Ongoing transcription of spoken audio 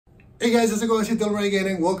Hey guys, it's Untitled Chapter again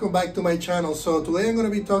and welcome back to my channel. So today I'm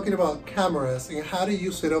going to be talking about cameras and how do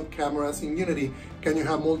you set up cameras in Unity. Can you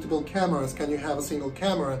have multiple cameras? Can you have a single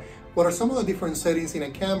camera? What are some of the different settings in a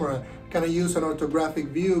camera? Can I use an orthographic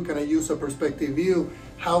view? Can I use a perspective view?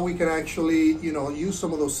 How we can actually, use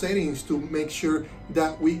some of those settings to make sure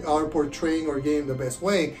that we are portraying our game the best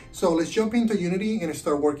way. So let's jump into Unity and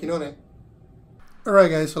start working on it. Alright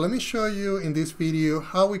guys, so let me show you in this video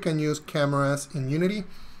how we can use cameras in Unity.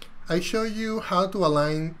 I show you how to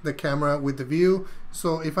align the camera with the view.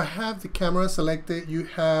 So if I have the camera selected, you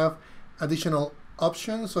have additional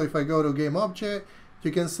options. So if I go to game object,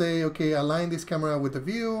 you can say, okay, align this camera with the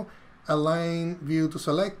view, align view to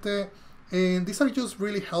selected. And these are just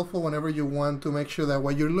really helpful whenever you want to make sure that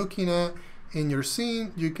what you're looking at in your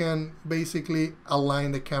scene, you can basically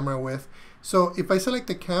align the camera with. So if I select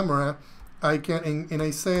the camera, I can, and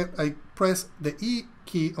I press the E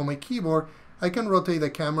key on my keyboard, I can rotate the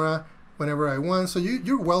camera whenever I want. So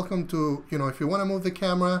you're welcome to, if you want to move the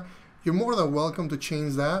camera, you're more than welcome to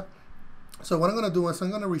change that. So what I'm going to do is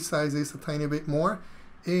I'm going to resize this a tiny bit more.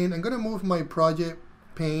 And I'm going to move my project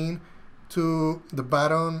pane to the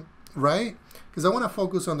bottom right, because I want to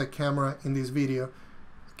focus on the camera in this video.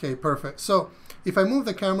 Okay, perfect. So if I move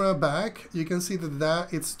the camera back, you can see that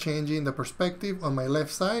it's changing the perspective on my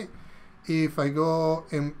left side. If I go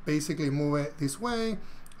and basically move it this way,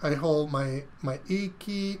 I hold my E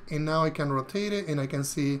key and now I can rotate it and I can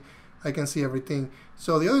see everything.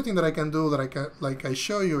 So the other thing that I can do that I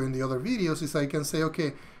show you in the other videos is I can say,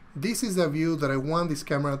 okay, this is the view that I want this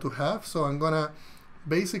camera to have. So I'm gonna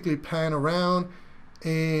basically pan around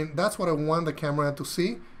and that's what I want the camera to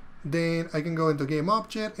see. Then I can go into game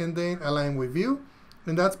object and then align with view.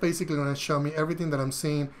 And that's basically gonna show me everything that I'm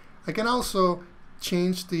seeing. I can also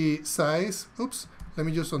change the size. Oops, let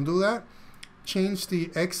me just undo that. Change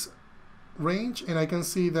the X range and I can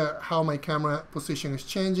see that how my camera position is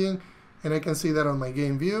changing, and I can see that on my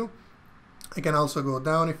game view. I can also go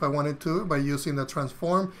down if I wanted to by using the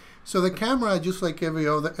transform. So the camera, just like every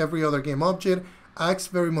other game object, acts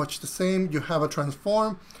very much the same. You have a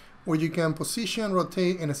transform where you can position,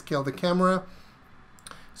 rotate, and scale the camera.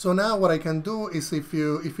 So now what I can do is if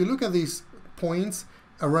you look at these points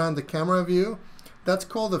around the camera view, that's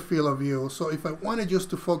called the field of view. So if I wanted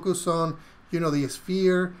just to focus on the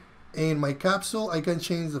sphere and my capsule, I can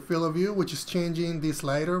change the field of view, which is changing this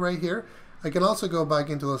slider right here. I can also go back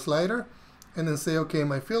into the slider and then say, okay,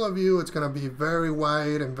 my field of view, it's going to be very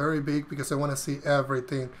wide and very big because I want to see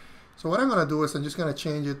everything. So what I'm going to do is I'm just going to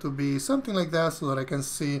change it to be something like that so that I can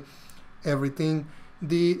see everything.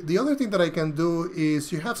 The other thing that I can do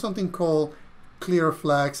is you have something called clear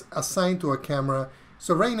flags assigned to a camera.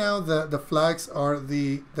 So right now the flags are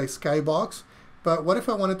the skybox. But what if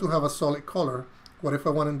I wanted to have a solid color? What if I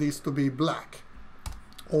wanted these to be black?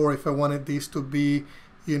 Or if I wanted these to be,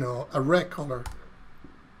 a red color?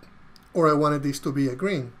 Or I wanted these to be a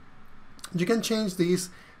green? You can change these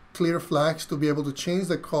clear flags to be able to change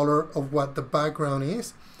the color of what the background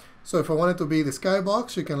is. So if I want it to be the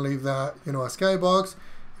skybox, you can leave that, a skybox.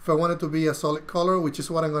 If I want it to be a solid color, which is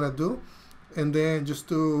what I'm going to do, and then just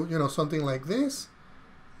do, something like this,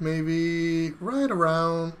 maybe right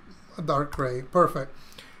around a dark gray. Perfect.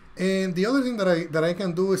 And the other thing that I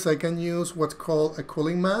can do is I can use what's called a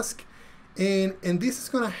cooling mask, and this is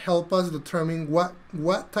going to help us determine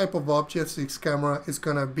what type of objects this camera is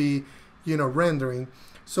going to be rendering.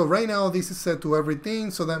 So right now this is set to everything,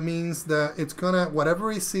 so that means that it's gonna, whatever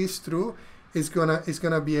it sees through is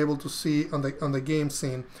gonna be able to see on the game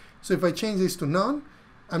scene. So if I change this to none,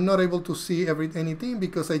 I'm not able to see anything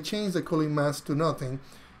because I changed the cooling mask to nothing.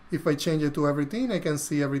 If I change it to everything, I can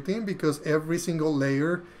see everything because every single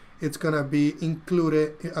layer, it's going to be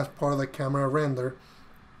included as part of the camera render.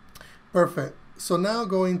 Perfect. So now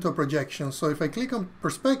going to projection. So if I click on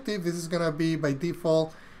perspective, this is going to be by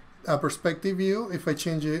default a perspective view. If I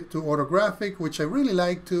change it to orthographic, which I really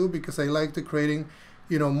like to because I like to creating,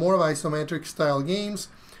 more of isometric style games.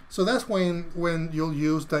 So that's when you'll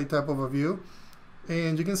use that type of a view.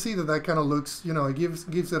 And you can see that kind of looks,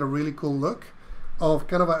 it gives it a really cool look of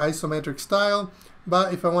kind of an isometric style.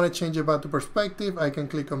 But if I want to change it back to perspective, I can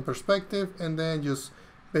click on perspective and then just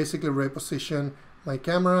basically reposition my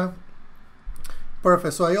camera.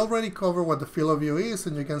 Perfect. So I already covered what the field of view is,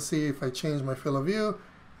 and you can see if I change my field of view,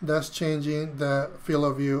 that's changing the field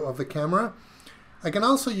of view of the camera. I can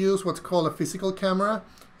also use what's called a physical camera,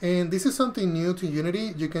 and this is something new to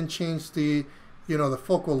Unity. You can change the the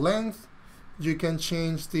focal length. You can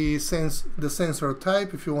change the sensor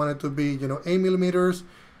type if you want it to be, 8 millimeters,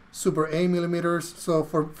 super 8 millimeters. So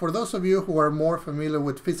for those of you who are more familiar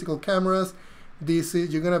with physical cameras,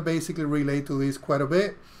 you're gonna basically relate to this quite a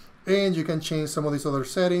bit. And you can change some of these other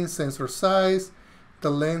settings, sensor size, the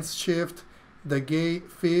lens shift, the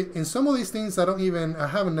gate, fit, and some of these things I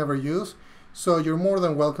haven't never used. So you're more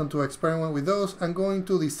than welcome to experiment with those. I'm going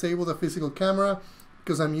to disable the physical camera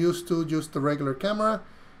because I'm used to just the regular camera.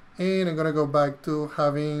 And I'm gonna go back to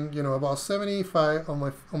having, about 75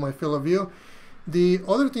 on my field of view. The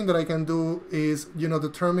other thing that I can do is,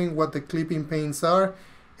 determine what the clipping panes are.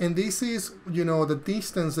 And this is, the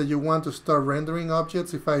distance that you want to start rendering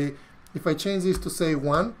objects. If I change this to say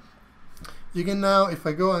 1, you can now, if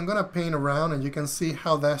I go, I'm gonna paint around and you can see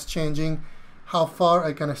how that's changing, how far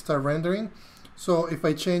I can start rendering. So if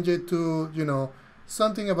I change it to,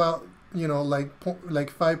 something about, like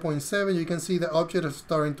 5.7, you can see the object is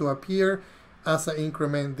starting to appear as I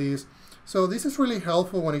increment this. So this is really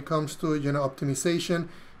helpful when it comes to, optimization.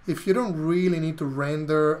 If you don't really need to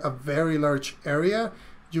render a very large area,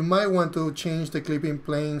 you might want to change the clipping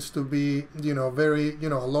planes to be, very,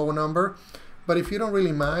 a low number. But if you don't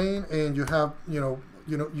really mind and you have,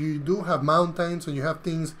 you do have mountains and you have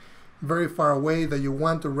things very far away that you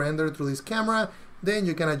want to render through this camera, then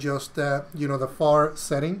you can adjust the, the far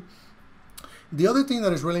setting. The other thing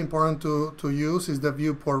that is really important to use is the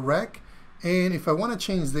viewport rec. And if I want to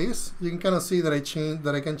change this, you can kind of see that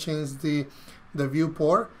I can change the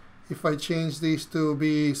viewport. If I change this to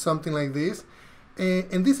be something like this,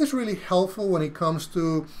 and this is really helpful when it comes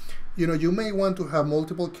to, you may want to have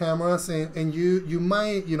multiple cameras, and you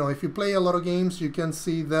might, if you play a lot of games, you can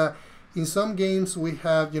see that in some games we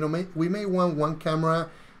have, we may want one camera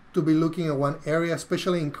to be looking at one area,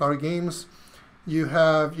 especially in car games. You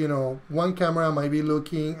have, one camera might be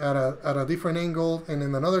looking at a different angle, and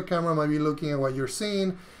then another camera might be looking at what you're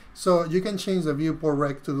seeing. So you can change the viewport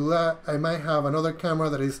rec to do that. I might have another camera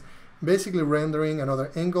that is basically rendering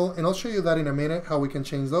another angle, and I'll show you that in a minute, how we can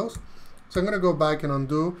change those. So I'm going to go back and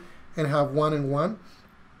undo and have 1 and 1.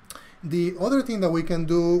 The other thing that we can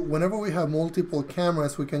do, whenever we have multiple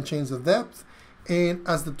cameras, we can change the depth. And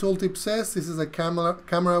as the tooltip says, this is a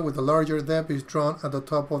camera with a larger depth is drawn at the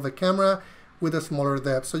top of the camera with a smaller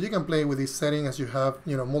depth. So you can play with this setting as you have,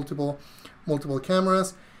 multiple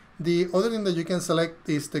cameras. The other thing that you can select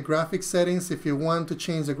is the graphic settings. If you want to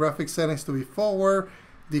change the graphic settings to be forward,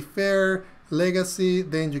 defer, legacy,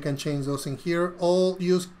 then you can change those in here. All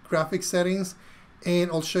use graphic settings,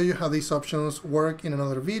 and I'll show you how these options work in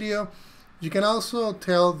another video. You can also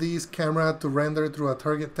tell this camera to render through a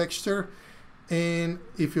target texture. And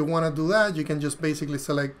if you want to do that, you can just basically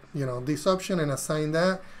select, this option and assign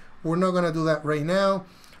that. We're not going to do that right now.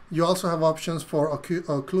 You also have options for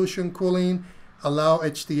occlusion cooling, allow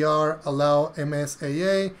HDR, allow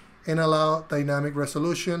MSAA, and allow dynamic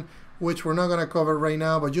resolution, which we're not going to cover right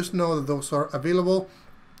now, but just know that those are available.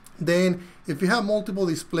 Then if you have multiple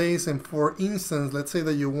displays, and for instance, let's say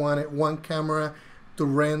that you wanted one camera to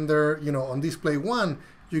render, on display 1,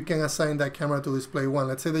 you can assign that camera to display 1.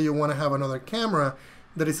 Let's say that you want to have another camera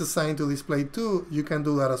that is assigned to display 2, you can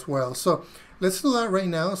do that as well. So let's do that right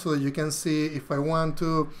now so that you can see. If I want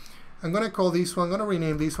to, I'm going to call this one, I'm going to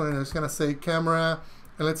rename this one, and it's going to say camera,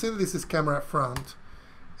 and let's say that this is camera front.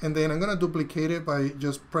 And then I'm going to duplicate it by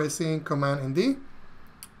just pressing Command and D.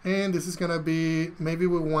 And this is going to be, maybe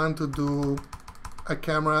we want to do a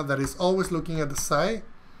camera that is always looking at the side.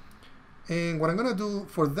 And what I'm going to do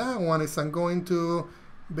for that one is I'm going to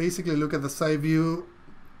basically look at the side view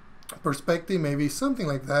perspective, maybe something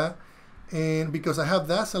like that. And because I have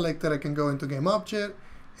that selected, I can go into Game Object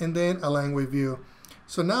and then Align with View.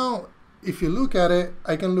 So now, if you look at it,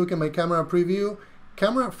 I can look at my camera preview.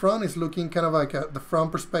 Camera front is looking kind of like at the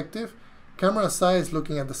front perspective. Camera side is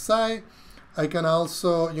looking at the side. I can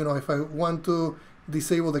also, if I want to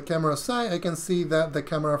disable the camera side, I can see that the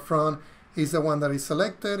camera front is the one that is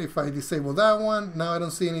selected. If I disable that one, now I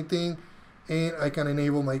don't see anything, and I can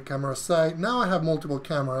enable my camera side. Now I have multiple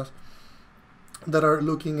cameras that are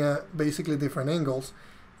looking at basically different angles.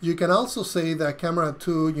 You can also say that camera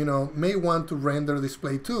 2, may want to render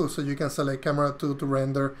display 2. So you can select camera 2 to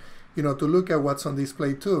render, to look at what's on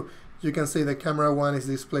display 2. You can say that camera 1 is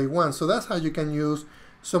display 1. So that's how you can use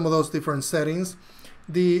some of those different settings.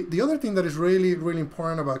 The other thing that is really, really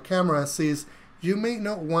important about cameras is you may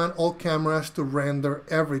not want all cameras to render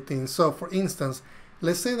everything. So for instance,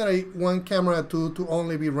 let's say that I want camera 2 to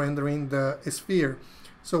only be rendering the sphere.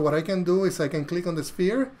 So what I can do is I can click on the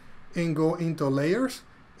sphere and go into layers,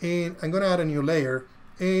 and I'm going to add a new layer.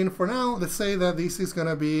 And for now, let's say that this is going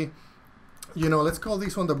to be, let's call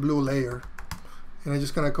this one the blue layer. And I'm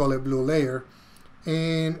just going to call it blue layer.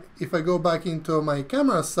 And if I go back into my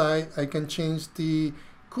camera side, I can change the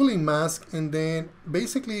cooling mask and then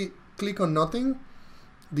basically click on nothing,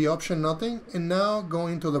 the option nothing, and now go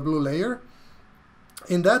into the blue layer.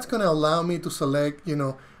 And that's going to allow me to select,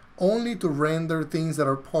 only to render things that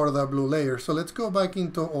are part of that blue layer. So let's go back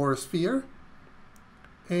into our sphere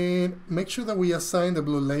and make sure that we assign the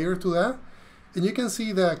blue layer to that. And you can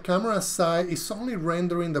see that camera side is only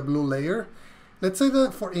rendering the blue layer. Let's say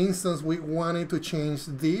that, for instance, we wanted to change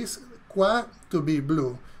this quad to be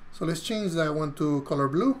blue. So let's change that one to color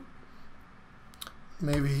blue.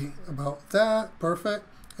 Maybe about that, perfect.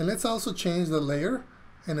 And let's also change the layer,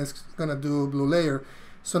 and it's gonna do blue layer.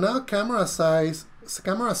 So now camera side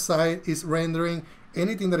is rendering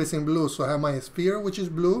anything that is in blue. So I have my sphere, which is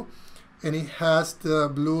blue, and it has the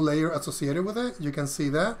blue layer associated with it. You can see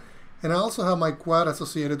that. And I also have my quad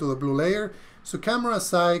associated to the blue layer. So camera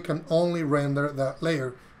side can only render that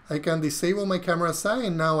layer. I can disable my camera side,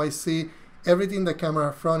 and now I see everything the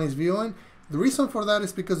camera front is viewing. The reason for that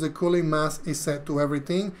is because the cooling mask is set to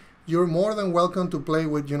everything. You're more than welcome to play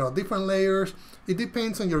with different layers. It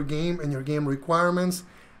depends on your game and your game requirements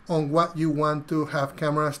on what you want to have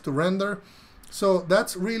cameras to render. So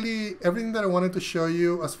that's really everything that I wanted to show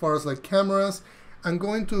you as far as like cameras. I'm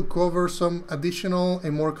going to cover some additional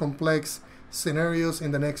and more complex scenarios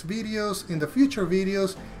in the next videos, in the future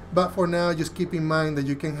videos, but for now just keep in mind that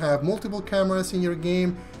you can have multiple cameras in your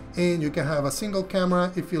game, and you can have a single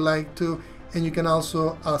camera if you like to, and you can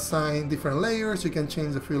also assign different layers. You can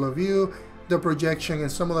change the field of view, the projection,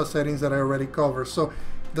 and some of the settings that I already covered. So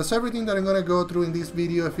that's everything that I'm going to go through in this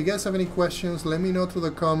video. If you guys have any questions, let me know through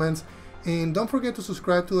the comments, and don't forget to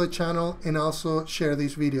subscribe to the channel and also share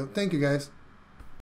this video. Thank you guys.